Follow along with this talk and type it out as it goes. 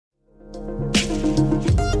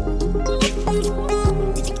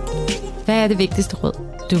Hvad er det vigtigste råd,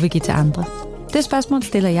 du vil give til andre? Det spørgsmål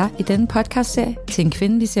stiller jeg i denne podcastserie til en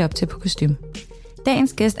kvinde, vi ser op til på kostume.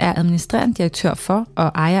 Dagens gæst er administrerende direktør for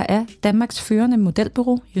og ejer af Danmarks førende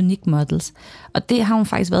modelbureau Unique Models. Og det har hun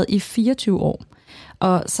faktisk været i 24 år.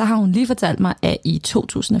 Og så har hun lige fortalt mig, at i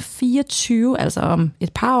 2024, altså om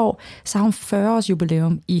et par år, så har hun 40 års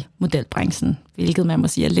jubilæum i modelbranchen, hvilket man må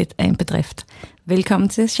sige er lidt af en bedrift. Velkommen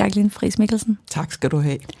til, Jacqueline Friis Mikkelsen. Tak skal du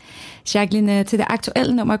have. Jacqueline, til det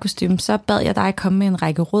aktuelle nummer af kostume, så bad jeg dig komme med en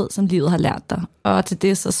række råd, som livet har lært dig. Og til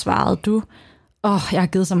det så svarede du, jeg har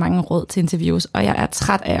givet så mange råd til interviews, og jeg er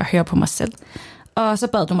træt af at høre på mig selv. Og så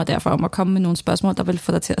bad du mig derfor om at komme med nogle spørgsmål, der vil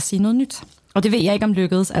få dig til at sige noget nyt. Og det ved jeg ikke om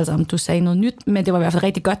lykkedes, altså om du sagde noget nyt, men det var i hvert fald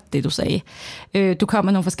rigtig godt, det du sagde. Du kom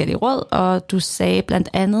med nogle forskellige råd, og du sagde blandt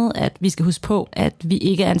andet, at vi skal huske på, at vi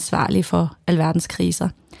ikke er ansvarlige for alverdens kriser,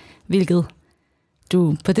 hvilket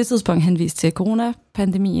du på det tidspunkt henviste til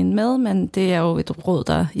coronapandemien med, men det er jo et råd,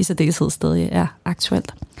 der i særdeleshed stadig er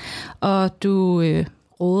aktuelt. Og du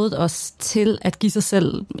rådet os til at give sig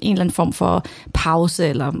selv en eller anden form for pause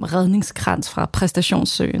eller redningskrans fra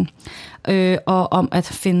præstationssøgen, og om at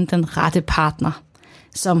finde den rette partner,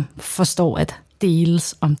 som forstår at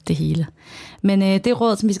deles om det hele. Men det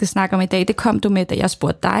råd, som vi skal snakke om i dag, det kom du med, da jeg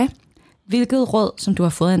spurgte dig, hvilket råd, som du har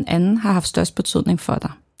fået af en anden, har haft størst betydning for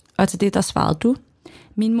dig. Og til det, der svarede du,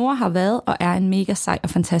 min mor har været og er en mega sej og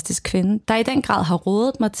fantastisk kvinde, der i den grad har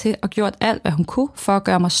rådet mig til og gjort alt, hvad hun kunne, for at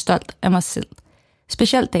gøre mig stolt af mig selv.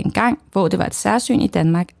 Specielt dengang, hvor det var et særsyn i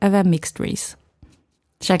Danmark at være mixed race.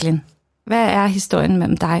 Jacqueline, hvad er historien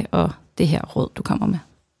mellem dig og det her råd, du kommer med?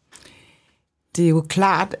 Det er jo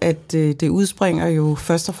klart, at det udspringer jo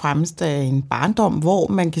først og fremmest af en barndom, hvor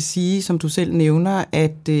man kan sige, som du selv nævner,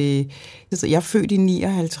 at jeg er født i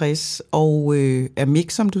 59 og er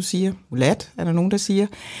mix, som du siger. Mulat, er der nogen, der siger.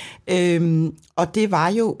 Og det var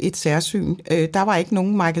jo et særsyn. Der var ikke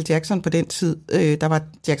nogen Michael Jackson på den tid. Der var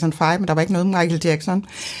Jackson 5, men der var ikke noget Michael Jackson.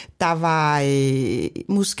 Der var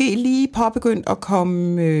måske lige påbegyndt at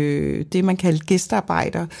komme det, man kaldte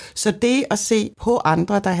gæstearbejder. Så det at se på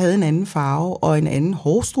andre, der havde en anden farve og en anden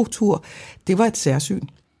hårstruktur, det var et særsyn.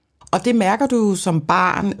 Og det mærker du som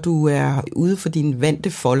barn, du er ude for dine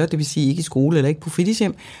vante folder, det vil sige ikke i skole eller ikke på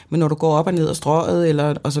fritidshjem, men når du går op og ned ad strøget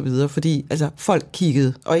eller og så videre, fordi altså, folk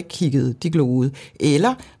kiggede og ikke kiggede, de glodede.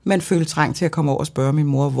 Eller man følte trang til at komme over og spørge min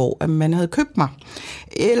mor, hvor man havde købt mig.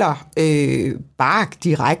 Eller bare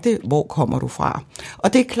direkte, hvor kommer du fra?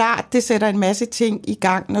 Og det er klart, det sætter en masse ting i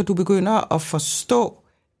gang, når du begynder at forstå,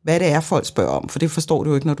 hvad det er, folk spørger om, for det forstår du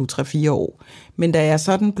jo ikke, når du er 3-4 år. Men da jeg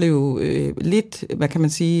sådan blev lidt, hvad kan man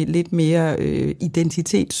sige, lidt mere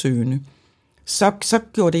identitetssøgende, så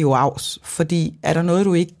gjorde det jo afs, fordi er der noget,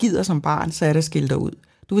 du ikke gider som barn, så er der skilt dig ud.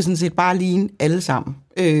 Du vil sådan set bare ligne alle sammen.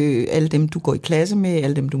 Alle dem, du går i klasse med,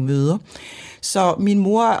 alle dem, du møder. Så min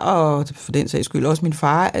mor, og for den sags skyld også min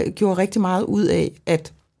far, gjorde rigtig meget ud af,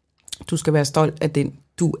 at du skal være stolt af den,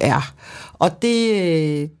 du er. Og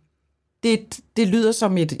det lyder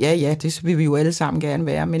som et, ja, det vil vi jo alle sammen gerne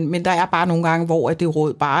være, men der er bare nogle gange, hvor det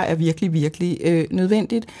råd bare er virkelig, virkelig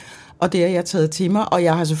nødvendigt, og det har jeg taget til mig, og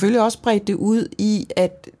jeg har selvfølgelig også bredt det ud i,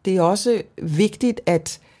 at det er også vigtigt,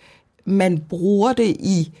 at man bruger det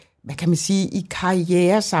i, hvad kan man sige, i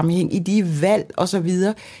karrieresammenhæng, i de valg og så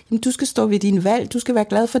videre. Jamen, du skal stå ved din valg, du skal være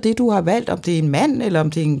glad for det, du har valgt, om det er en mand, eller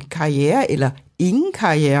om det er en karriere, eller ingen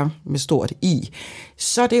karriere med stort I,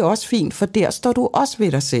 så det er også fint, for der står du også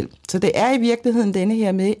ved dig selv. Så det er i virkeligheden denne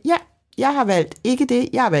her med, ja, jeg har valgt ikke det,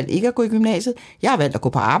 jeg har valgt ikke at gå i gymnasiet, jeg har valgt at gå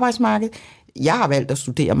på arbejdsmarkedet, jeg har valgt at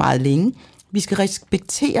studere meget længe. Vi skal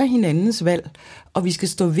respektere hinandens valg, og vi skal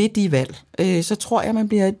stå ved de valg. Så tror jeg, man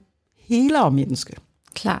bliver et helere menneske.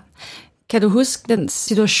 Klar. Kan du huske den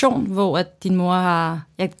situation, hvor at din mor har,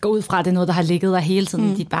 jeg går ud fra, det er noget, der har ligget der hele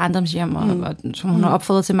tiden i dit barndomshjem, og som hun har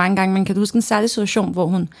opfordret til mange gange, men kan du huske en særlig situation,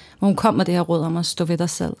 hvor hun kom med det her råd om at stå ved dig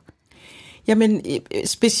selv? Jamen,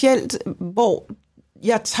 specielt, hvor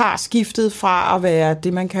jeg tager skiftet fra at være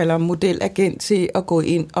det, man kalder modelagent, til at gå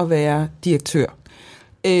ind og være direktør.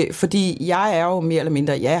 Fordi jeg er jo mere eller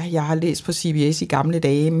mindre, ja, jeg har læst på CBS i gamle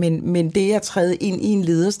dage, men det at træde ind i en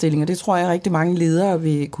lederstilling, og det tror jeg rigtig mange ledere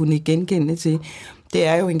vil kunne genkende til, det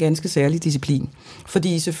er jo en ganske særlig disciplin.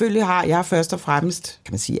 Fordi selvfølgelig har jeg først og fremmest,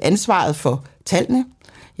 kan man sige, ansvaret for tallene.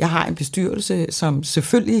 Jeg har en bestyrelse, som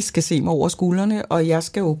selvfølgelig skal se mig over skuldrene, og jeg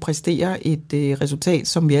skal jo præstere et resultat,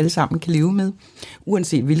 som vi alle sammen kan leve med,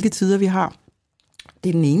 uanset hvilke tider vi har. Det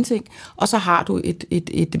er den ene ting. Og så har du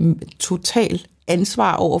et totalt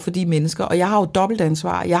ansvar over for de mennesker, og jeg har jo dobbelt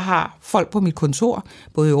ansvar. Jeg har folk på mit kontor,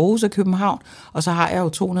 både i Aarhus og København, og så har jeg jo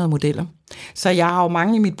 200 modeller. Så jeg har jo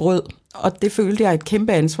mange i mit brød, og det følte jeg et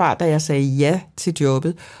kæmpe ansvar, da jeg sagde ja til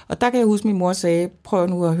jobbet. Og der kan jeg huske, min mor sagde, prøv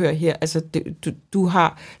nu at høre her, altså du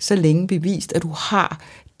har så længe bevist, at du har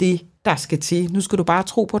det, der skal til. Nu skal du bare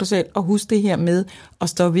tro på dig selv, og husk det her med at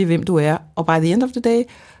stå ved, hvem du er. Og by the end of the day,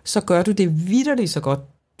 så gør du det vitterligt så godt,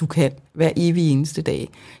 du kan, hver evig eneste dag.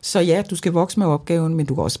 Så ja, du skal vokse med opgaven, men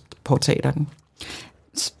du kan også påtage dig den.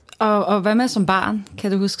 Og hvad med som barn?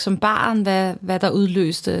 Kan du huske som barn, hvad der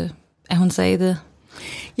udløste, at hun sagde det?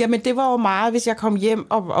 Jamen, det var jo meget, hvis jeg kom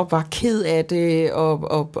hjem og var ked af det,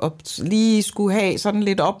 og lige skulle have sådan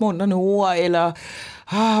lidt opmuntrende ord, eller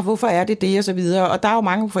hvorfor er det, og så videre. Og der er jo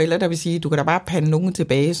mange forældre, der vil sige, du kan da bare pande nogen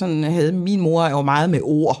tilbage. Sådan havde min mor jo meget med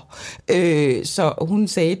ord. Så hun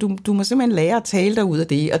sagde, du må simpelthen lære at tale dig ud af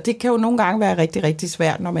det. Og det kan jo nogle gange være rigtig, rigtig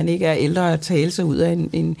svært, når man ikke er ældre at tale sig ud af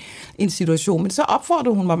en situation. Men så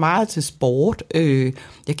opfordrede hun mig meget til sport.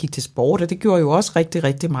 Jeg gik til sport, og det gjorde jo også rigtig,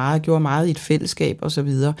 rigtig meget. Jeg gjorde meget i et fællesskab og så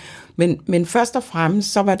videre. Men først og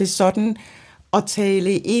fremmest, så var det sådan at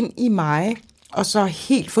tale ind i mig. Og så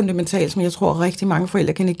helt fundamentalt, som jeg tror rigtig mange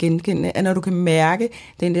forældre kan genkende, at når du kan mærke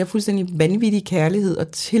den der fuldstændig vanvittige kærlighed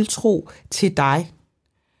og tiltro til dig,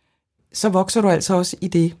 så vokser du altså også i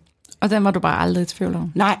det. Og den var du bare aldrig i tvivl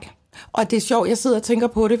om? Nej. Og det er sjovt, jeg sidder og tænker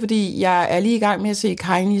på det, fordi jeg er lige i gang med at se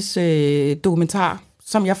Kainis dokumentar,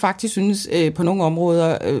 som jeg faktisk synes på nogle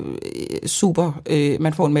områder super.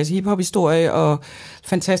 Man får en masse hiphop-historie og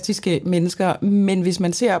fantastiske mennesker. Men hvis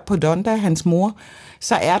man ser på Donda, hans mor,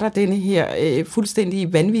 så er der denne her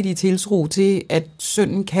fuldstændig vanvittige tiltro til, at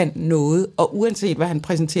sønnen kan noget, og uanset hvad han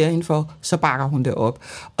præsenterer hende for, så bakker hun det op.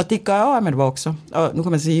 Og det gør jo, at man vokser. Og nu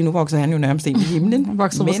kan man sige, nu vokser han jo nærmest ind i himlen. Han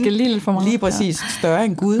vokser måske lidt for meget. Lige præcis, større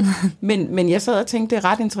end Gud. Men jeg sad og tænkte, det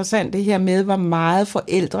er ret interessant det her med, hvor meget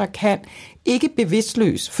forældre kan. Ikke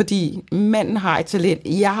bevidstløs, fordi manden har et talent.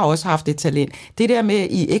 Jeg har også haft et talent. Det der med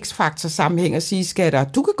i X-Factor sammenhæng at sige, skatter,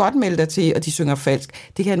 du kan godt melde dig til, og de synger falsk.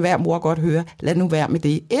 Det kan enhver mor godt høre. Lad nu være med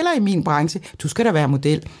det. Eller i min branche, du skal da være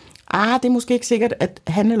model. Det er måske ikke sikkert, at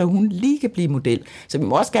han eller hun lige kan blive model. Så vi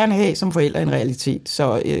må også gerne have som forældre en realitet.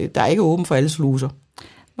 Så der er ikke åben for alle sluser.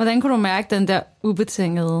 Hvordan kunne du mærke den der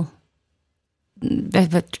ubetingede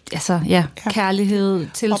kærlighed,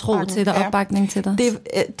 tiltro til dig, opbakning til dig?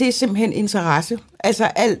 Det er simpelthen interesse. Altså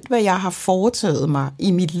alt, hvad jeg har foretaget mig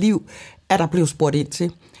i mit liv, er der blevet spurgt ind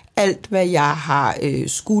til. Alt, hvad jeg har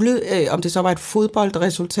skulle, om det så var et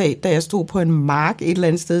fodboldresultat, da jeg stod på en mark et eller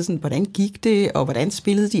andet sted, sådan, hvordan gik det, og hvordan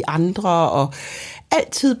spillede de andre, og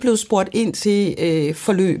altid blev spurgt ind til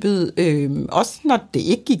forløbet, også når det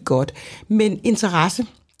ikke gik godt, men interesse.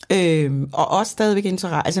 Og også stadigvæk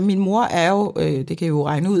interesse. Altså min mor er jo, det kan jo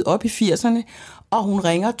regne ud, op i 80'erne, og hun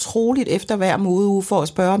ringer troligt efter hver modeuge for at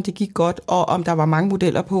spørge, om det gik godt, og om der var mange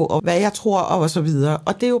modeller på, og hvad jeg tror, og så videre.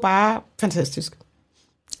 Og det er jo bare fantastisk.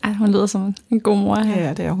 Ej, hun lyder som en god mor her.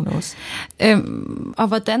 Ja, det er hun også. Og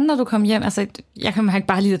hvordan, når du kom hjem, altså jeg kan ikke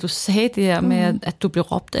bare lide, at du sagde det her med, at du blev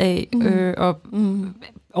råbt af, og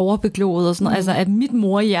overbegloet og sådan noget. Altså, at mit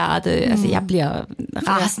morhjerte, altså jeg bliver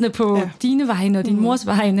rasende på dine vegne og din mors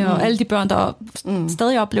vegne, og alle de børn, der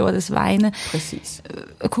stadig oplever des vegne. Præcis.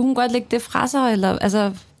 Kunne hun godt lægge det fra sig, eller,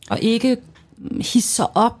 altså, og ikke hisse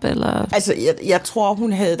sig op, eller? Altså, jeg tror,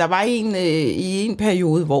 hun havde, der var i en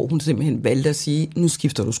periode, hvor hun simpelthen valgte at sige, nu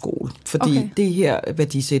skifter du skole, fordi det her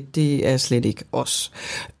værdisæt, det er slet ikke os.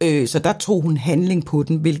 Så der tog hun handling på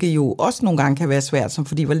den, hvilket jo også nogle gange kan være svært, som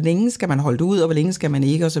fordi, hvor længe skal man holde det ud, og hvor længe skal man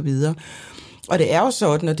ikke, og så videre. Og det er jo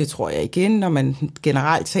sådan, og det tror jeg igen, når man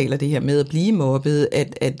generelt taler det her med at blive mobbet,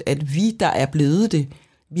 at vi, der er blevet det,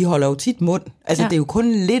 vi holder jo tit mund. Altså, det er jo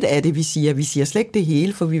kun lidt af det, vi siger. Vi siger slet ikke det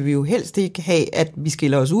hele, for vi vil jo helst ikke have, at vi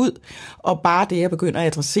skiller os ud. Og bare det, at begynde at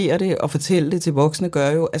adressere det og fortælle det til voksne,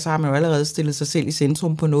 gør jo, at så har man jo allerede stillet sig selv i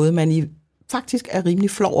centrum på noget, man faktisk er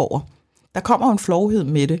rimelig flov over. Der kommer en flovhed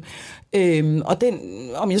med det. Og den,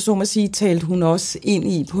 om jeg så må sige, talte hun også ind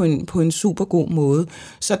i på en super god måde.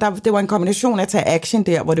 Så det var en kombination af at tage action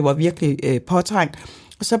der, hvor det var virkelig påtrængt,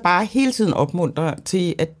 og så bare hele tiden opmuntre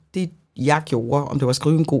til, at jeg gjorde, om det var at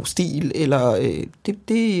skrive en god stil, eller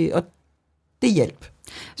det hjalp.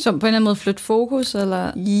 Så på en eller anden måde flytte fokus,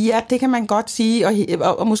 eller? Ja, det kan man godt sige,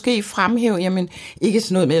 og måske fremhæve, jamen, ikke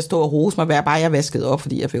sådan noget med at stå og rose mig, bare jeg vaskede op,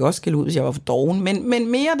 fordi jeg fik også skæld ud, hvis jeg var for doven,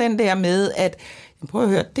 men mere den der med, at prøv at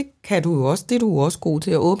høre, det kan du jo også, det er du også god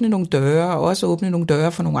til, at åbne nogle døre, og også åbne nogle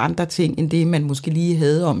døre for nogle andre ting, end det, man måske lige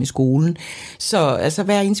havde om i skolen. Så altså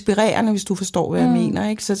være inspirerende, hvis du forstår, hvad jeg mener,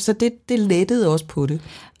 ikke? Så det lettede også på det.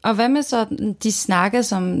 Og hvad med så de snakke,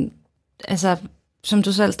 som, altså, som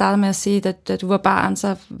du selv startede med at sige, da du var barn,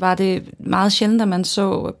 så var det meget sjældent, at man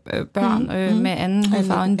så børn med anden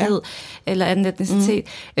hudfarve end hvid, eller anden etnicitet.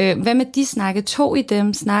 Hvad med de snakke? Tog I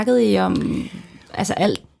dem? Snakkede I om altså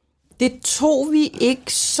alt? Det tog vi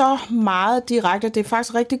ikke så meget direkte. Det er faktisk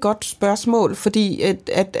et rigtig godt spørgsmål, fordi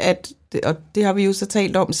at og det har vi jo så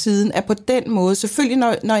talt om siden, at på den måde, selvfølgelig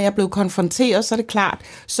når jeg blev konfronteret, så er det klart,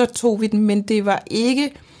 så tog vi den, men det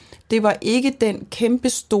var ikke den kæmpe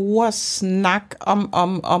store snak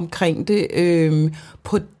omkring det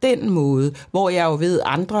på den måde, hvor jeg jo ved,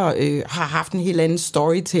 andre har haft en helt anden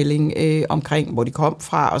storytelling omkring, hvor de kom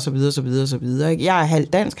fra, og så videre, så videre, så videre. Jeg er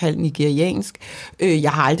halvt dansk, halvt nigeriansk.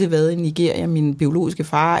 Jeg har aldrig været i Nigeria. Min biologiske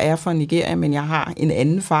far er fra Nigeria, men jeg har en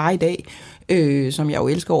anden far i dag, som jeg jo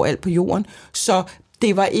elsker over alt på jorden. Så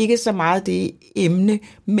det var ikke så meget det emne,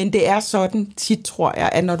 men det er sådan tit, tror jeg,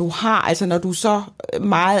 at når du så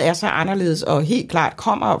meget er så anderledes, og helt klart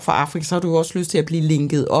kommer fra Afrika, så har du også lyst til at blive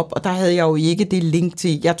linket op, og der havde jeg jo ikke det link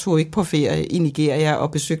til, jeg tog ikke på ferie i Nigeria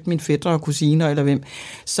og besøgte mine fætre og kusiner eller hvem.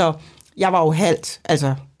 Så jeg var jo halvt,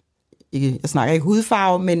 altså, jeg snakker ikke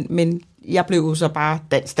hudfarve, men jeg blev jo så bare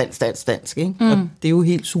dansk, ikke? Og det er jo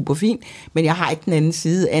helt super fint, men jeg har ikke den anden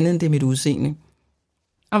side, andet end det mit udseende.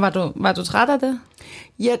 Og var du træt af det?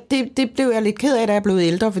 Ja, det blev jeg lidt ked af, da jeg blev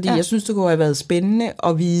ældre, fordi jeg synes, det kunne have været spændende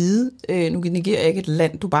at vide. Nu Nigeria ikke et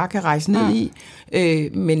land, du bare kan rejse ned i,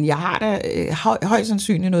 men jeg har da højst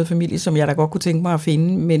sandsynligt noget familie, som jeg da godt kunne tænke mig at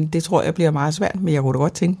finde, men det tror jeg bliver meget svært, men jeg kunne da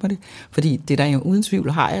godt tænke mig det, fordi det der jo uden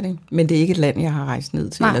tvivl har jeg det, men det er ikke et land, jeg har rejst ned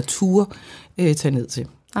til, eller tur tage ned til.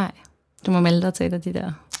 Nej, du må melde dig til et af de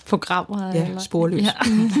der programmer. Ja, eller? Sporløs. Ja.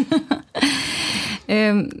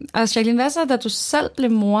 Og Jacqueline, hvad så, da du selv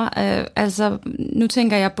blev mor? Altså, nu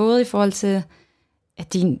tænker jeg både i forhold til,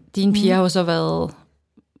 at dine piger har jo så været,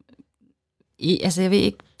 altså jeg ved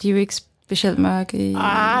ikke, de er jo ikke specielt mørke.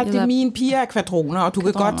 Mine piger er kvadroner, og du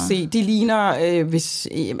kan godt se, de ligner,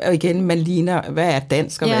 og igen, man ligner, hvad er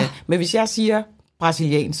dansk og hvad, men hvis jeg siger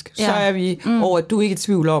brasiliansk, så er vi over, at du er ikke i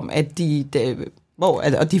tvivl om, at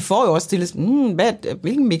og de får jo også stillet,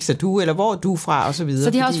 hvilken mix er du, eller hvor er du fra, og så videre. Så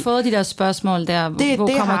de har også fået de der spørgsmål der, hvor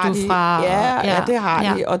kommer du fra? Ja, det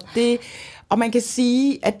har de, og man kan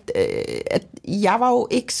sige, at jeg var jo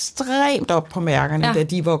ekstremt op på mærkerne, da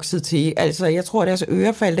de voksede til. Altså, jeg tror, deres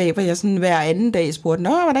ører faldt af, hvor jeg sådan hver anden dag spurgte,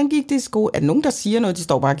 hvordan gik det i skole? Er der nogen, der siger noget? De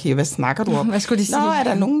står bare og kigger, hvad snakker du om? Hvad skulle de sige? Er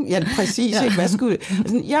der nogen? Ja, præcis. Ikke? Hvad skulle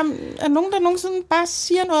sådan, jamen, er der nogen, der nogensinde bare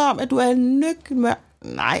siger noget om, at du er nykmør?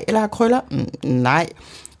 Nej. Eller har krøller? Nej.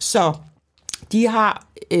 Så de har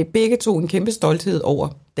begge to en kæmpe stolthed over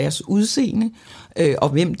deres udseende, og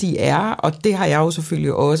hvem de er, og det har jeg jo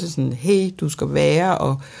selvfølgelig også sådan, hey, du skal være,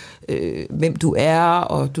 og hvem du er,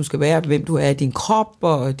 og du skal være, hvem du er i din krop,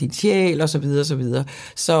 og din sjæl, og så videre, så videre.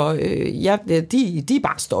 Så de er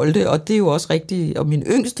bare stolte, og det er jo også rigtigt, og min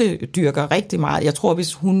yngste dyrker rigtig meget. Jeg tror,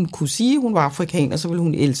 hvis hun kunne sige, at hun var afrikaner, så ville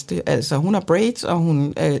hun elske det. Altså, hun har braids, og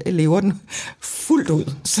hun lever den fuldt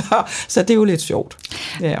ud. Så det er jo lidt sjovt.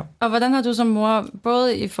 Ja. Og hvordan har du som mor,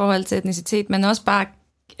 både i forhold til etnicitet, men også bare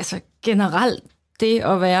altså generelt det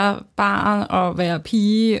at være barn og være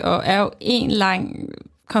pige, og er jo en lang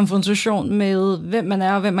konfrontation med, hvem man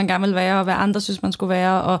er, og hvem man gerne vil være, og hvad andre synes, man skulle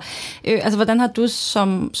være. Og, altså, hvordan har du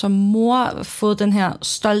som mor fået den her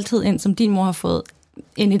stolthed ind, som din mor har fået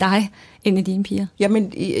ind i dig, ind i dine piger?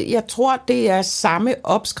 Jamen, jeg tror, det er samme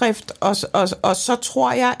opskrift, og så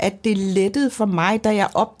tror jeg, at det lettede for mig, da jeg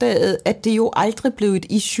opdagede, at det jo aldrig blev et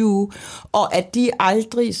issue, og at de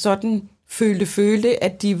aldrig sådan følte,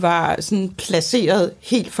 at de var sådan placeret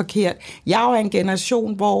helt forkert. Jeg var en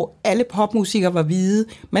generation, hvor alle popmusikere var hvide.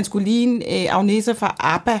 Man skulle ligne Agnetha fra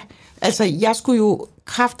ABBA. Altså, jeg skulle jo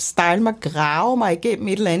grave mig igennem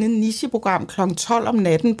et eller andet nicheprogram kl. 12 om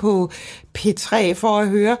natten på P3 for at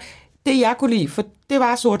høre det, jeg kunne lide, for det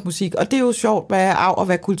var sort musik, og det er jo sjovt, hvad er arv og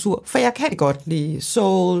hvad er kultur, for jeg kan godt lide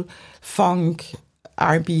soul, funk,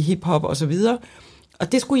 R&B, hip-hop og så videre.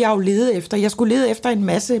 Og det skulle jeg jo lede efter. Jeg skulle lede efter en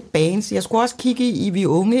masse bands. Jeg skulle også kigge i Vi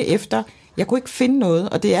Unge efter. Jeg kunne ikke finde noget.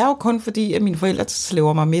 Og det er jo kun fordi, at mine forældre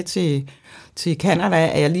slæver mig med til Canada,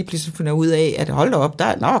 at jeg lige pludselig finder ud af, at hold da op, der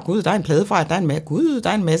er en plade fra, der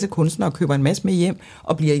er en masse kunstnere, og køber en masse med hjem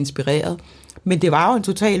og bliver inspireret. Men det var jo en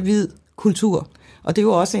total hvid kultur. Og det er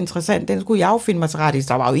jo også interessant. Den skulle jeg jo finde mig til ret i.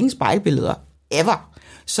 Der var jo ingen spejlbilleder. Ever.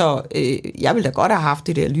 Så jeg ville da godt have haft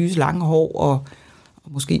det der lyse, lange hår og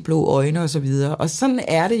måske blå øjne og så videre. Og sådan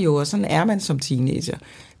er det jo, og sådan er man som teenager.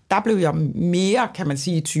 Der blev jeg mere, kan man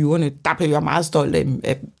sige, i 20'erne, der blev jeg meget stolt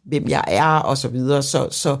af hvem jeg er og så videre.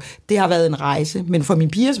 Så det har været en rejse. Men for min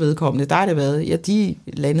pigers vedkommende, der har det været, de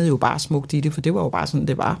landede jo bare smukt i det, for det var jo bare sådan,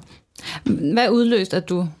 det var. Hvad udløste, at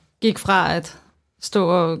du gik fra at stå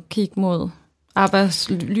og kigge mod Arbejds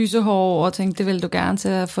lysehår og tænkte, det ville du gerne til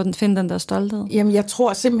at finde den der stolthed? Jamen, jeg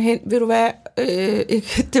tror simpelthen, ved du hvad,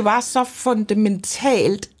 det var så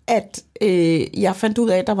fundamentalt, at jeg fandt ud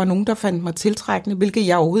af, at der var nogen, der fandt mig tiltrækkende, hvilket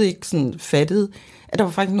jeg overhovedet ikke sådan fattede. At der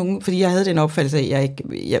var faktisk nogen, fordi jeg havde den opfattelse af, at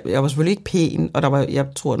jeg var selvfølgelig ikke pæn, og jeg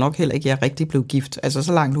tror nok heller ikke, at jeg rigtig blev gift. Altså,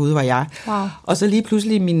 så langt ude var jeg. Wow. Og så lige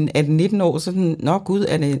pludselig i mine 18-19 år, sådan, nå gud,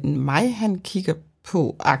 er det mig, han kigger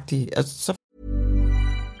på-agtig? Altså, så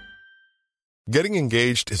Getting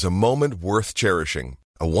engaged is a moment worth cherishing.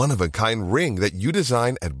 A one-of-a-kind ring that you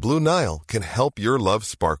design at Blue Nile can help your love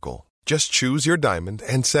sparkle. Just choose your diamond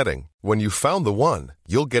and setting. When you've found the one,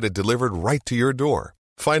 you'll get it delivered right to your door.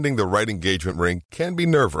 Finding the right engagement ring can be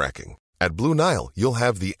nerve-wracking. At Blue Nile, you'll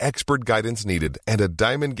have the expert guidance needed and a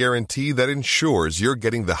diamond guarantee that ensures you're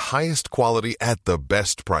getting the highest quality at the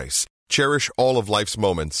best price. Cherish all of life's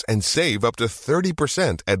moments and save up to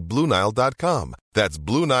 30% at BlueNile.com. That's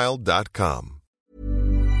BlueNile.com.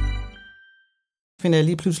 finder jeg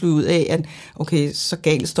lige pludselig ud af, at okay, så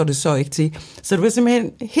galt står det så ikke til. Så det var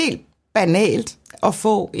simpelthen helt banalt at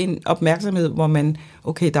få en opmærksomhed, hvor man,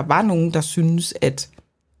 okay, der var nogen, der synes, at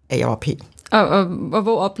jeg var pæn. Og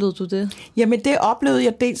hvor oplevede du det? Jamen, det oplevede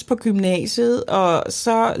jeg dels på gymnasiet, og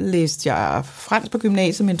så læste jeg fransk på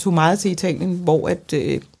gymnasiet, men tog meget til Italien, hvor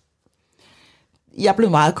jeg blev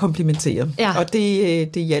meget komplimenteret, og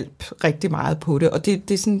det hjalp rigtig meget på det, og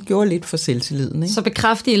det sådan gjorde lidt for selvtilliden. Ikke? Så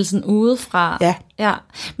bekræftelsen udefra. Ja.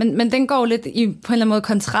 Men den går lidt i på en eller anden måde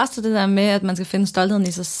kontrast til det der med, at man skal finde stoltheden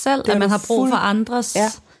i sig selv, at man har brug for andres. Ja.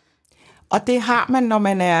 Og det har man, når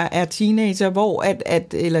man er teenager, hvor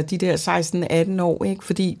eller de der 16-18 år, ikke?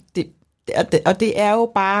 Fordi det er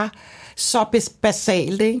jo bare så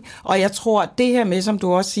basalt, ikke? Og jeg tror, det her med, som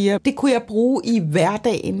du også siger, det kunne jeg bruge i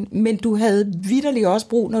hverdagen, men du havde vitterligt også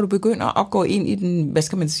brug, når du begynder at gå ind i den, hvad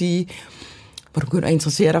skal man sige, hvor du begynder at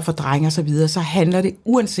interessere dig for drenge og så videre, så handler det,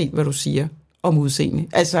 uanset hvad du siger, om udseende.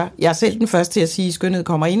 Altså, jeg er selv den første til at sige, at skønhed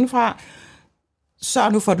kommer indenfra, så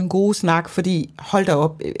nu for den gode snak, fordi hold da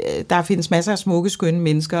op, der findes masser af smukke, skønne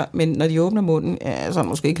mennesker, men når de åbner munden, så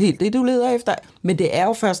måske ikke helt det, du leder efter. Men det er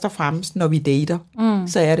jo først og fremmest, når vi dater,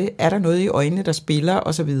 så er der noget i øjnene, der spiller,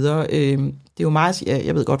 og så videre. Det er jo meget,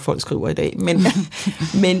 jeg ved godt, folk skriver i dag, men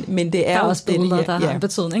det er der jo også billeder, der har en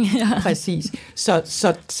betydning. Ja. Præcis.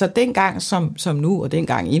 Så dengang som nu, og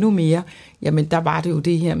dengang endnu mere, jamen der var det jo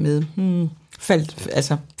det her med,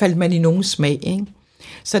 faldt man i nogens smag, ikke?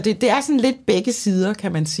 Så det er sådan lidt begge sider,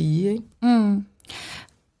 kan man sige. Ikke? Mm.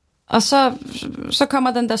 Og så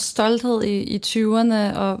kommer den der stolthed i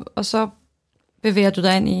 20'erne, og så bevæger du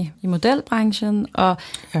dig ind i modelbranchen, og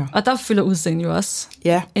der fylder udseende jo også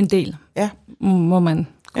en del, må man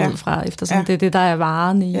gå ud fra, eftersom det er det, der er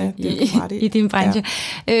varen i din branche.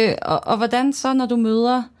 Ja. Og hvordan så, når du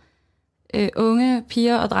møder unge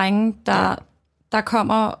piger og drenge, der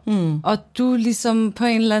kommer, og du ligesom på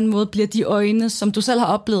en eller anden måde bliver de øjne, som du selv har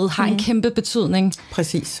oplevet, har en kæmpe betydning.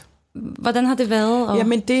 Præcis. Hvordan har det været?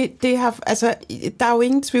 Jamen det har, altså, der er jo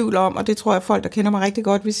ingen tvivl om, og det tror jeg folk, der kender mig rigtig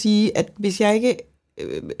godt, vil sige, at hvis jeg ikke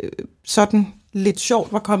sådan lidt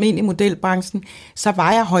sjovt var kommet ind i modelbranchen, så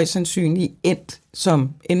var jeg højst sandsynligt endt som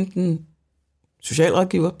enten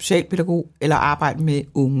socialrådgiver, socialpædagog eller arbejde med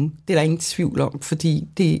unge. Det er der ingen tvivl om, fordi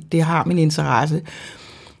det har min interesse.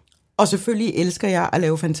 Og selvfølgelig elsker jeg at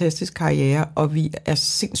lave fantastisk karriere, og vi er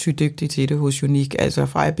sindssygt dygtige til det hos Unique. Altså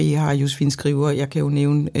Freja B. har Josefine Skriver, jeg kan jo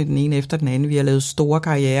nævne den ene efter den anden. Vi har lavet store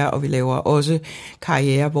karriere, og vi laver også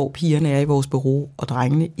karriere, hvor pigerne er i vores bureau, og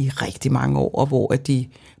drengene i rigtig mange år, og hvor at de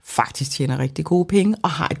faktisk tjener rigtig gode penge og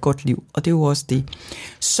har et godt liv, og det er jo også det.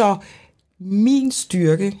 Så min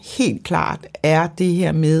styrke helt klart er det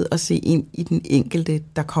her med at se ind i den enkelte,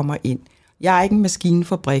 der kommer ind. Jeg er ikke en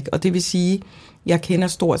maskinefabrik, og det vil sige, jeg kender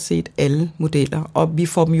stort set alle modeller, og vi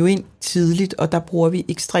får dem jo ind tidligt, og der bruger vi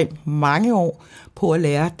ekstremt mange år på at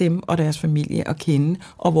lære dem og deres familie at kende,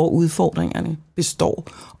 og hvor udfordringerne består,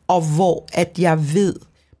 og hvor at jeg ved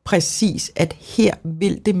præcis, at her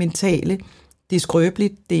vil det mentale, det er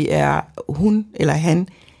skrøbeligt, det er hun eller han,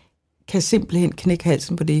 kan simpelthen knække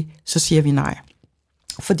halsen på det, så siger vi nej.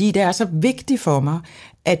 Fordi det er så vigtigt for mig,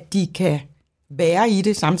 at de kan være i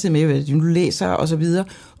det, samtidig med, at de nu læser og så videre,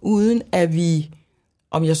 uden at vi,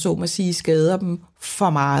 om jeg så må sige, skader dem for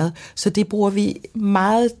meget. Så det bruger vi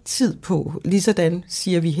meget tid på. Ligesådan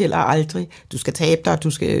siger vi heller aldrig, du skal tabe dig,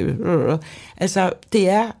 du skal... Altså, det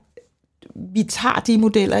er, vi tager de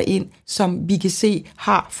modeller ind, som vi kan se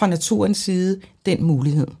har fra naturens side den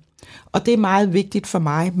mulighed. Og det er meget vigtigt for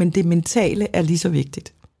mig, men det mentale er lige så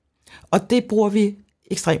vigtigt. Og det bruger vi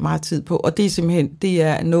ekstremt meget tid på, og det er simpelthen, det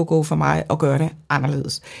er no-go for mig at gøre det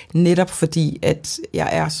anderledes. Netop fordi, at jeg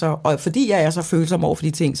er så følsom over for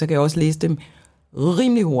de ting, så kan jeg også læse dem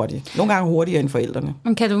rimelig hurtigt. Nogle gange hurtigere end forældrene.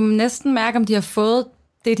 Men kan du næsten mærke, om de har fået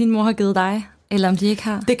det, din mor har givet dig, eller om de ikke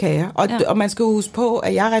har? Det kan jeg. Og man skal huske på,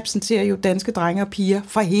 at jeg repræsenterer jo danske drenge og piger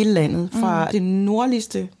fra hele landet. Fra det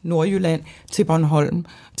nordligste Nordjylland til Bornholm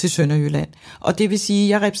til Sønderjylland. Og det vil sige, at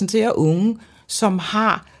jeg repræsenterer unge, som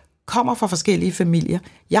kommer fra forskellige familier.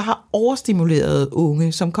 Jeg har overstimuleret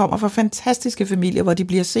unge, som kommer fra fantastiske familier, hvor de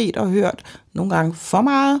bliver set og hørt nogle gange for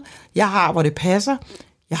meget. Jeg har, hvor det passer.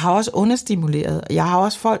 Jeg har også understimuleret. Jeg har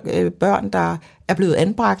også børn, der er blevet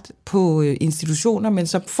anbragt på institutioner, men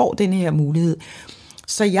som får den her mulighed.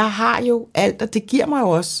 Så jeg har jo alt, og det giver mig jo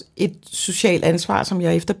også et socialt ansvar, som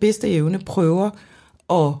jeg efter bedste evne prøver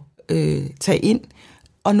at tage ind.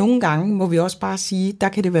 Og nogle gange må vi også bare sige, der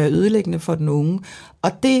kan det være ødelæggende for den unge.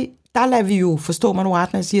 Og der lader vi jo, forstå mig nu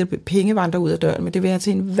ret, når jeg siger, at penge vandrer ud af døren, men det vil jeg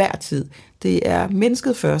til enhver tid. Det er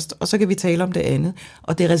mennesket først, og så kan vi tale om det andet.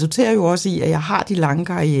 Og det resulterer jo også i, at jeg har de lange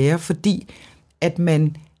karrierer, fordi at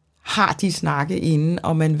man har de snakke inden,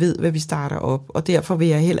 og man ved, hvad vi starter op. Og derfor vil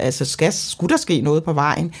jeg skulle der ske noget på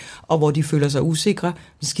vejen, og hvor de føler sig usikre,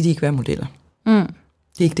 så skal de ikke være modeller.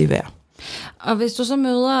 Det er ikke det værd. Og hvis du så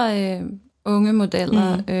møder unge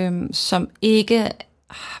modeller, som ikke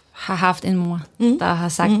har haft en mor, der har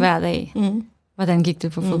sagt hver dag, hvordan gik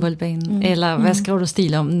det på fodboldbanen, eller hvad skriver du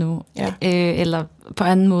stil om nu, eller på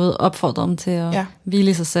anden måde opfordrer dem til at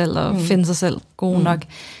hvile i sig selv og finde sig selv god nok.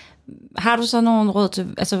 Har du så nogle råd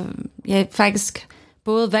til, faktisk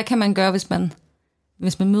både, hvad kan man gøre, hvis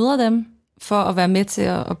man møder dem, for at være med til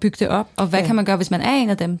at bygge det op, og hvad kan man gøre, hvis man er en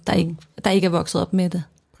af dem, der ikke er vokset op med det?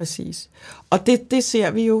 Præcis. Og det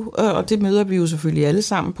ser vi jo, og det møder vi jo selvfølgelig alle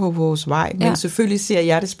sammen på vores vej, men selvfølgelig ser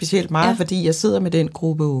jeg det specielt meget, fordi jeg sidder med den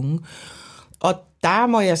gruppe unge. Og der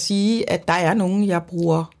må jeg sige, at der er nogen, jeg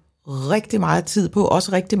bruger rigtig meget tid på,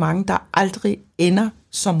 også rigtig mange, der aldrig ender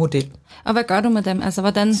som model. Og hvad gør du med dem? Altså,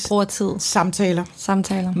 hvordan bruger tid?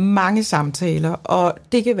 Samtaler. Mange samtaler. Og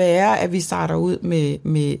det kan være, at vi starter ud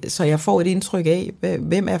med så jeg får et indtryk af,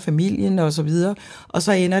 hvem er familien og så videre. Og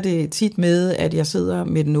så ender det tit med, at jeg sidder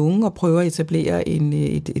med den unge og prøver at etablere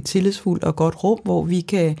et tillidsfuldt og godt rum, hvor vi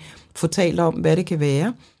kan få talt om, hvad det kan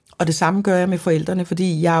være. Og det samme gør jeg med forældrene,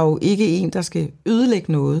 fordi jeg er jo ikke en, der skal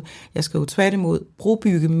ødelægge noget. Jeg skal jo tværtimod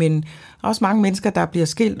brobygge, men også mange mennesker, der bliver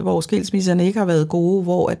skilt, hvor skilsmisserne ikke har været gode,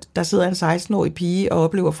 hvor at der sidder en 16-årig pige og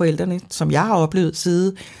oplever forældrene, som jeg har oplevet,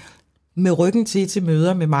 sidde med ryggen til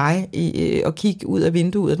møder med mig og kigge ud af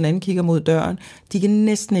vinduet, og den anden kigger mod døren. De kan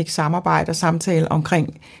næsten ikke samarbejde og samtale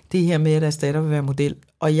omkring det her med, at deres datter vil være model.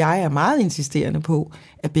 Og jeg er meget insisterende på,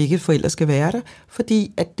 at begge forældre skal være der,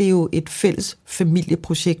 fordi at det er jo et fælles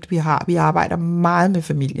familieprojekt, vi har. Vi arbejder meget med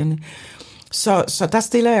familierne. Så der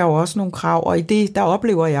stiller jeg jo også nogle krav, og i det, der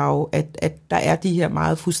oplever jeg jo, at der er de her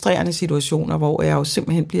meget frustrerende situationer, hvor jeg jo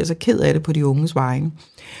simpelthen bliver så ked af det på de unges vegne.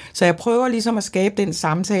 Så jeg prøver ligesom at skabe den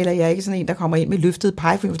samtale, jeg er ikke sådan en, der kommer ind med løftet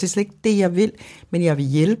pegefinger, for det er slet ikke det, jeg vil, men jeg vil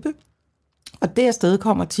hjælpe. Og det afsted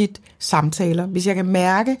kommer tit samtaler. Hvis jeg kan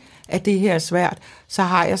mærke, at det her er svært, så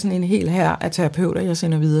har jeg sådan en hel hær af terapeuter, jeg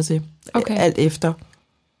sender videre til. Okay. Alt efter,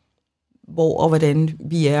 hvor og hvordan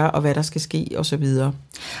vi er, og hvad der skal ske, og så videre.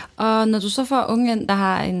 Og når du så får unge, der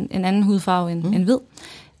har en anden hudfarve end hvid,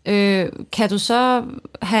 kan du så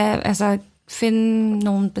finde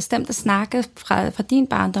nogle bestemte snakke fra din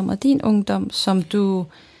barndom og din ungdom, som du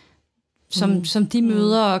som de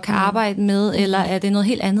møder og kan arbejde med, eller er det noget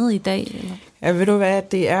helt andet i dag? Eller? Ja, ved du hvad,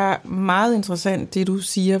 det er meget interessant, det du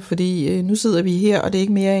siger, fordi nu sidder vi her, og det er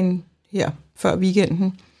ikke mere end her før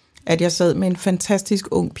weekenden, at jeg sad med en fantastisk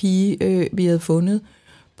ung pige, vi havde fundet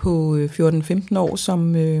på 14-15 år,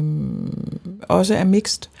 som også er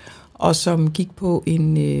mixed, og som gik på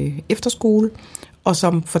en efterskole, og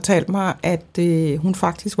som fortalte mig, at hun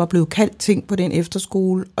faktisk var blevet kaldt ting på den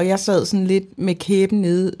efterskole, og jeg sad sådan lidt med kæben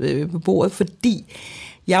nede på bordet, fordi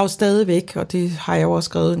jeg jo stadigvæk, og det har jeg jo også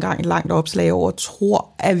skrevet en gang et langt opslag over, tror,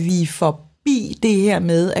 at vi er forbi det her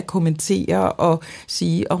med at kommentere og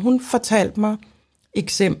sige, og hun fortalte mig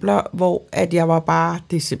eksempler, hvor at jeg var bare,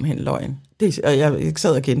 det er simpelthen løgn. Og jeg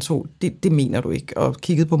sad og gentog, det mener du ikke, og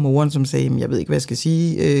kiggede på moren, som sagde, jeg ved ikke, hvad jeg skal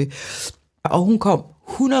sige, og hun kom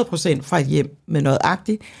 100% fra et hjem med noget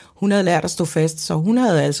agtigt. Hun havde lært at stå fast, så hun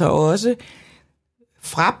havde altså også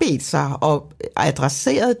frabedt sig og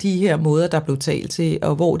adresseret de her måder, der blev talt til,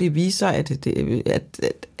 og hvor det viser, at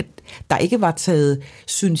der ikke var taget,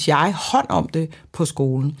 synes jeg, hånd om det på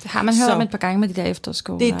skolen. Det har man hørt om et par gange med de der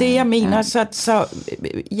efterskoler. Det er det, jeg mener. Ja. Så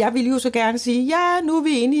jeg vil jo så gerne sige, ja, nu er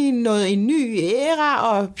vi inde i en ny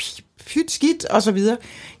æra, og pyt skidt, og så videre.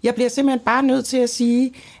 Jeg bliver simpelthen bare nødt til at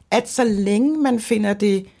sige, at så længe man finder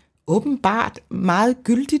det åbenbart meget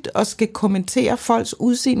gyldigt og skal kommentere folks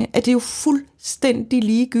udseende, at det er jo fuldstændig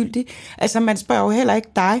ligegyldigt. Altså, man spørger jo heller ikke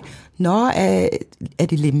dig, er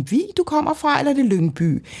det Lemvig, du kommer fra, eller er det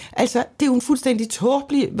Lyngby? Altså, det er jo en fuldstændig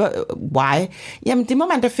tåbelig why. Jamen, det må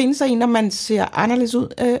man da finde sig i, når man ser anderledes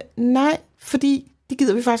ud. Nej, fordi det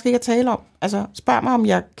gider vi faktisk ikke at tale om. Altså, spørg mig, om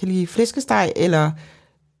jeg kan lide flæskesteg eller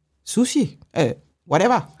sushi,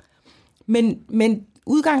 whatever. Men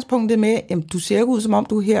udgangspunktet med, jamen, du ser ud, som om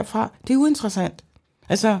du er herfra, det er uinteressant.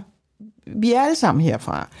 Altså, vi er alle sammen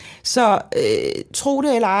herfra. Så tro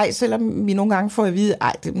det eller ej, selvom vi nogle gange får at vide,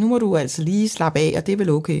 nu må du altså lige slappe af, og det er vel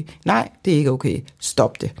okay. Nej, det er ikke okay.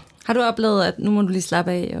 Stop det. Har du oplevet, at nu må du lige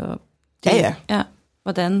slappe af? Og Ja.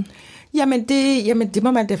 Hvordan? Jamen, det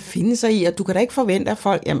må man da finde sig i, og du kan da ikke forvente af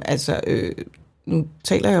folk, jamen altså, nu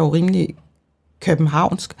taler jeg jo rimelig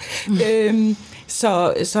københavnsk.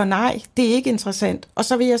 Så nej, det er ikke interessant. Og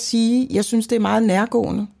så vil jeg sige, jeg synes, det er meget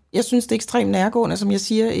nærgående. Jeg synes, det er ekstremt nærgående, som jeg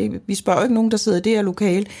siger. Vi spørger ikke nogen, der sidder i det her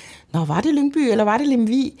lokale. Var det Lyngby, eller var det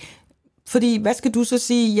Lemvig? Fordi, hvad skal du så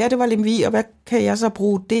sige? Ja, det var Lemvig, og hvad kan jeg så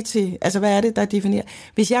bruge det til? Altså, hvad er det, der definerer?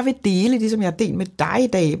 Hvis jeg vil dele det, som jeg har delt med dig i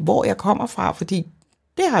dag, hvor jeg kommer fra, fordi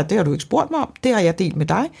det har du ikke spurgt mig om, det har jeg delt med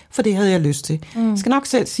dig, for det havde jeg lyst til. Jeg skal nok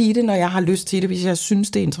selv sige det, når jeg har lyst til det, hvis jeg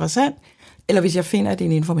synes, det er interessant, eller hvis jeg finder, at det er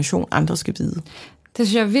en information, andre skal vide. Det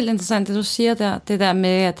synes jeg er vildt interessant, det du siger der, det der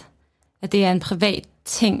med, at det er en privat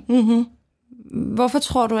ting. Mm-hmm. Hvorfor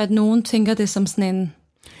tror du, at nogen tænker det som sådan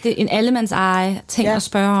en allemands eje ting at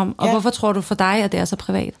spørge om, og hvorfor tror du for dig, at det er så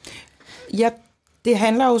privat? Ja, det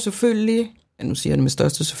handler jo selvfølgelig, nu siger jeg det med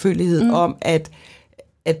største selvfølgelighed, om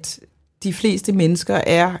at de fleste mennesker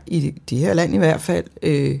er, i det her land i hvert fald,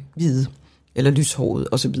 hvide, eller lyshårede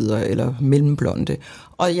osv., eller mellemblonde.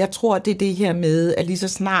 Og jeg tror, det er det her med, at lige så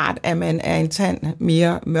snart, at man er en tand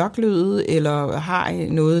mere mørklødet, eller har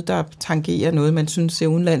noget, der tangerer noget, man synes ser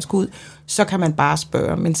udenlandsk ud, så kan man bare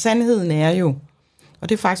spørge. Men sandheden er jo, og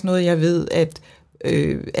det er faktisk noget, jeg ved,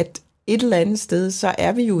 at et eller andet sted, så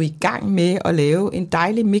er vi jo i gang med at lave en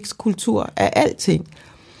dejlig mixkultur af alting.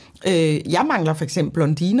 Jeg mangler for eksempel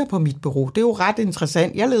blondiner på mit bureau. Det er jo ret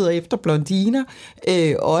interessant. Jeg leder efter blondiner,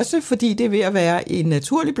 også fordi det er ved at være en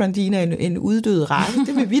naturlig blondine, en uddød race.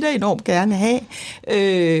 Det vil vi da enormt gerne have.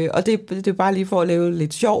 Og det er bare lige for at lave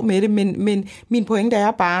lidt sjov med det. Men min pointe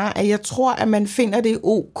er bare, at jeg tror, at man finder det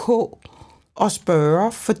ok at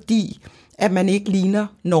spørge, fordi at man ikke ligner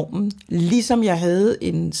normen. Ligesom jeg havde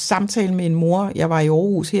en samtale med en mor, jeg var i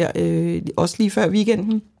Aarhus her, også lige før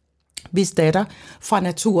weekenden, hvis datter fra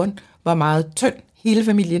naturen var meget tynd. Hele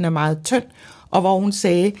familien er meget tynd. Og hvor hun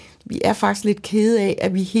sagde, vi er faktisk lidt kede af,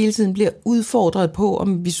 at vi hele tiden bliver udfordret på,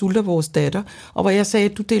 om vi sulter vores datter. Og hvor jeg sagde,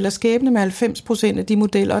 du deler skæbne med 90% af de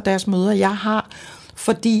modeller og deres mødre, jeg har.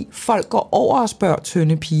 Fordi folk går over og spørger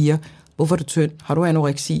tynde piger, hvorfor er du tynd? Har du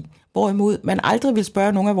anoreksi? Hvorimod man aldrig vil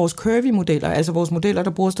spørge nogle af vores curvy-modeller, altså vores modeller,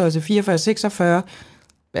 der bruger størrelse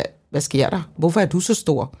 44-46, hvad sker der? Hvorfor er du så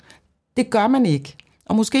stor? Det gør man ikke.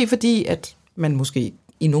 Og måske fordi, at man måske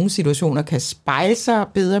i nogle situationer kan spejle sig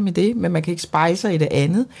bedre med det, men man kan ikke spejle sig i det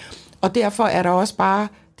andet. Og derfor er der også bare,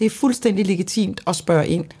 det er fuldstændig legitimt at spørge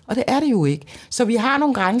ind, og det er det jo ikke. Så vi har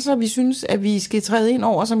nogle grænser, vi synes, at vi skal træde ind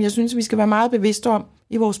over, som jeg synes, vi skal være meget bevidste om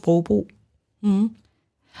i vores sprogbrug.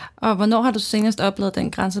 Og hvornår har du senest oplevet, at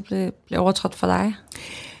den grænse blev overtrådt for dig?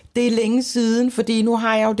 Det er længe siden, fordi nu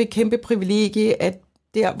har jeg jo det kæmpe privilegie, at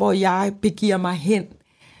der, hvor jeg begiver mig hen,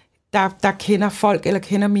 der kender folk, eller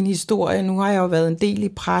kender min historie. Nu har jeg jo været en del i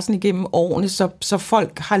pressen igennem årene, så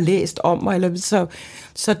folk har læst om mig.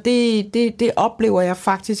 Så det oplever jeg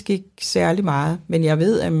faktisk ikke særlig meget. Men jeg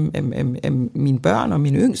ved, at mine børn og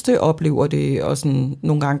mine yngste oplever det, og sådan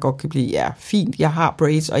nogle gange godt kan blive, fint, jeg har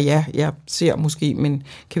braids, og jeg ser måske, men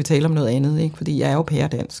kan vi tale om noget andet, ikke? Fordi jeg er jo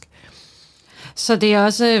pæredansk. Så det er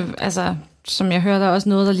også, altså, som jeg hører, der er også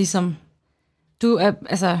noget, der ligesom, du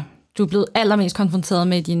er blevet allermest konfronteret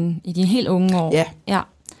med i dine helt unge år. Ja.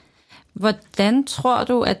 Hvordan tror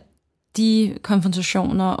du, at de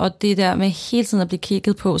konfrontationer og det der med hele tiden at blive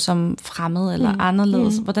kigget på som fremmed eller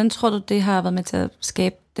anderledes, hvordan tror du, det har været med til at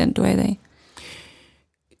skabe den, du er i dag?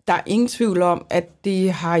 Der er ingen tvivl om, at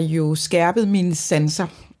det har jo skærpet mine sanser.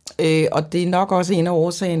 Og det er nok også en af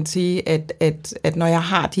årsagen til, at når jeg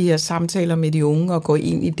har de her samtaler med de unge og går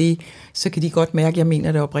ind i det, så kan de godt mærke, at jeg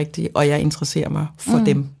mener det oprigtigt, og jeg interesserer mig for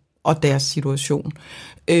dem og deres situation.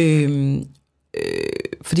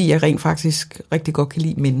 Fordi jeg rent faktisk rigtig godt kan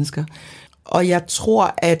lide mennesker. Og jeg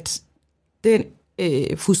tror, at den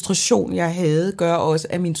frustration, jeg havde, gør også,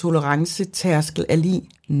 at min tolerancetærskel er lige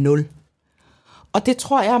 0. Og det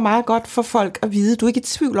tror jeg er meget godt for folk at vide. Du er ikke i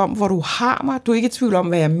tvivl om, hvor du har mig. Du er ikke i tvivl om,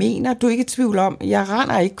 hvad jeg mener. Du er ikke i tvivl om, jeg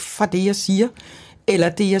render ikke fra det, jeg siger. eller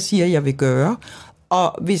det, jeg siger, jeg vil gøre.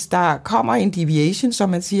 Og hvis der kommer en deviation, som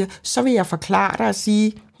man siger, så vil jeg forklare dig og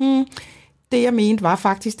sige, det jeg mente var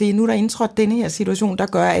faktisk det, nu der indtrådt denne her situation, der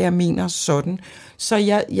gør, at jeg mener sådan. Så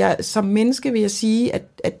jeg som menneske vil jeg sige,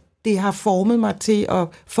 at det har formet mig til at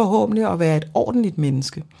forhåbentlig at være et ordentligt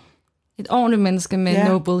menneske. Et ordentligt menneske med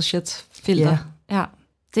no bullshit filter. Ja,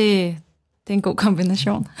 det er en god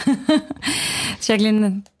kombination.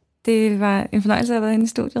 Jacqueline, det var en fornøjelse at være inde i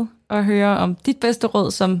studiet og høre om dit bedste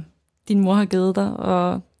råd, som din mor har givet dig.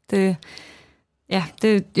 Og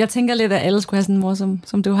jeg tænker lidt, at alle skulle have sådan en mor,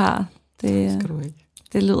 som du har. Det skal du ikke.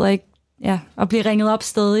 Det lyder ikke, at blive ringet op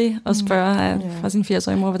stadig og spørge fra sin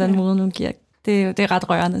 80-årige mor, hvordan moden nu giver. Det er ret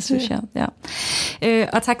rørende, synes jeg. Ja.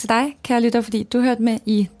 Og tak til dig, kære lytter, fordi du hørte med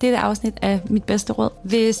i dette afsnit af Mit Bedste Råd.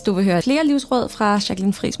 Hvis du vil høre flere livsråd fra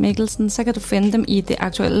Jacqueline Friis Mikkelsen, så kan du finde dem i det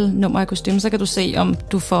aktuelle nummer af Kostume. Så kan du se, om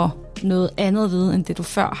du får noget andet at vide, end det du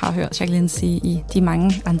før har hørt Jacqueline sige i de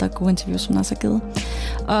mange andre gode interviews, hun også har givet.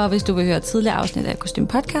 Og hvis du vil høre tidligere afsnit af Kostume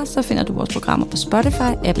Podcast, så finder du vores programmer på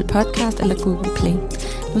Spotify, Apple Podcast eller Google Play.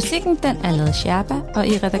 Musikken, den er lavet af Sherpa, og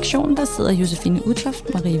i redaktionen, der sidder Josefine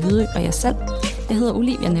Utoft, Marie Hvidø og jeg selv. Jeg hedder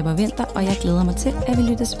Olivia Nepper Winther, og jeg glæder mig til, at vi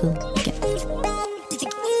lyttes ved igen.